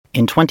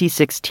In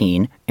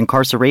 2016,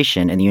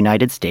 incarceration in the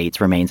United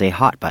States remains a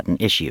hot-button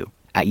issue.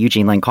 At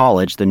Eugene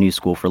College, the new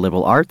school for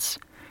liberal arts,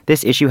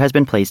 this issue has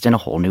been placed in a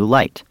whole new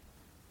light.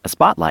 A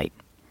spotlight.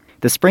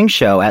 The spring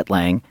show at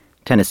Lang,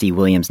 Tennessee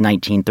Williams'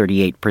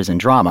 1938 prison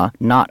drama,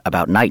 Not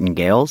About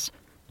Nightingales,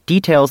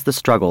 details the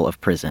struggle of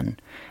prison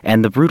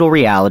and the brutal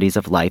realities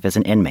of life as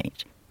an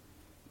inmate.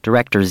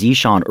 Director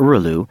Zishan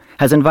Urulu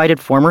has invited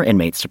former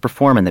inmates to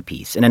perform in the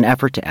piece in an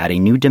effort to add a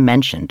new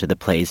dimension to the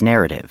play's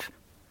narrative.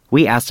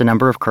 We asked a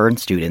number of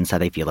current students how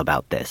they feel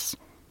about this.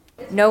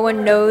 No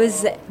one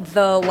knows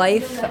the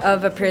life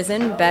of a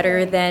prison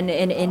better than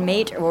an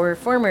inmate or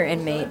former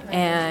inmate.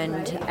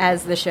 And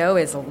as the show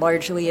is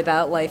largely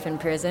about life in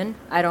prison,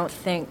 I don't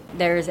think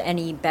there's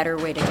any better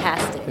way to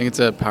cast it. I think it's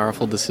a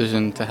powerful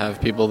decision to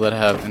have people that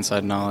have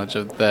inside knowledge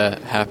of the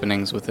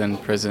happenings within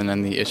prison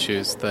and the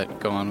issues that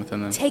go on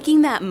within them.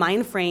 Taking that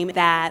mind frame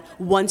that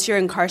once you're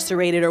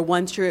incarcerated or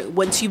once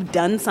you've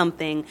done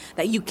something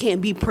that you can't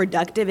be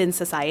productive in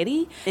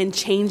society, and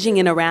changing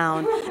it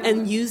around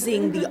and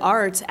using the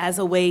arts as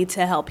a way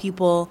to help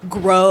people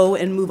grow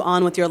and move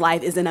on with your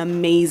life is an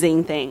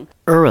amazing thing.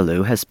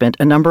 Urulu has spent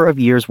a number of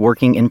years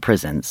working in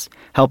prisons,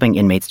 helping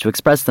inmates to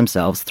express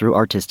themselves through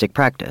artistic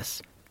practice.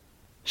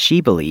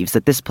 She believes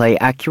that this play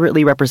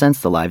accurately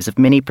represents the lives of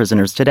many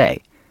prisoners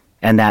today,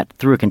 and that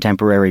through a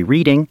contemporary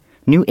reading,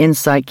 new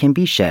insight can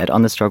be shed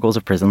on the struggles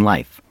of prison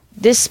life.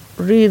 This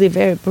really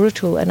very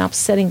brutal and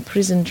upsetting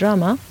prison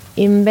drama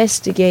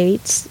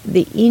investigates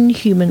the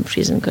inhuman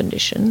prison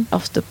condition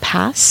of the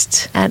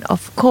past and,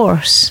 of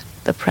course,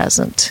 the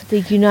present.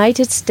 The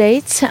United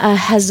States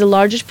has the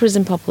largest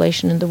prison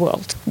population in the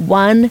world.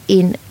 1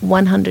 in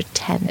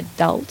 110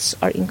 adults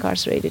are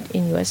incarcerated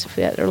in U.S.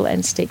 federal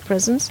and state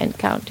prisons and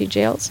county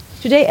jails.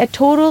 Today, a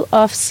total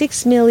of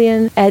 6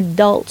 million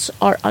adults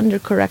are under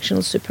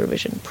correctional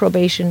supervision,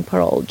 probation,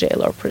 parole,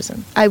 jail, or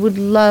prison. I would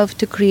love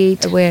to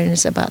create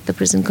awareness about the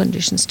prison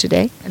conditions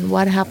today and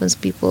what happens to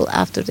people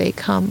after they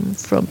come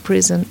from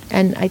prison.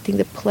 And I think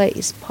the play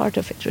is part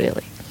of it,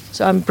 really.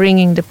 So I'm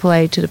bringing the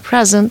play to the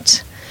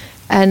present.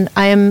 And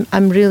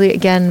I'm really,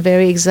 again,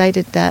 very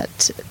excited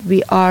that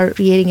we are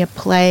creating a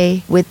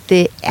play with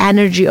the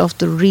energy of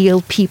the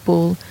real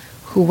people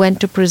who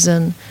went to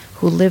prison,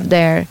 who lived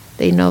there.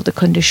 They know the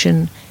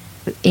condition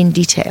in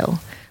detail.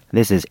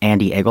 This is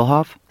Andy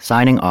Egelhoff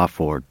signing off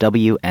for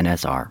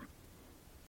WNSR.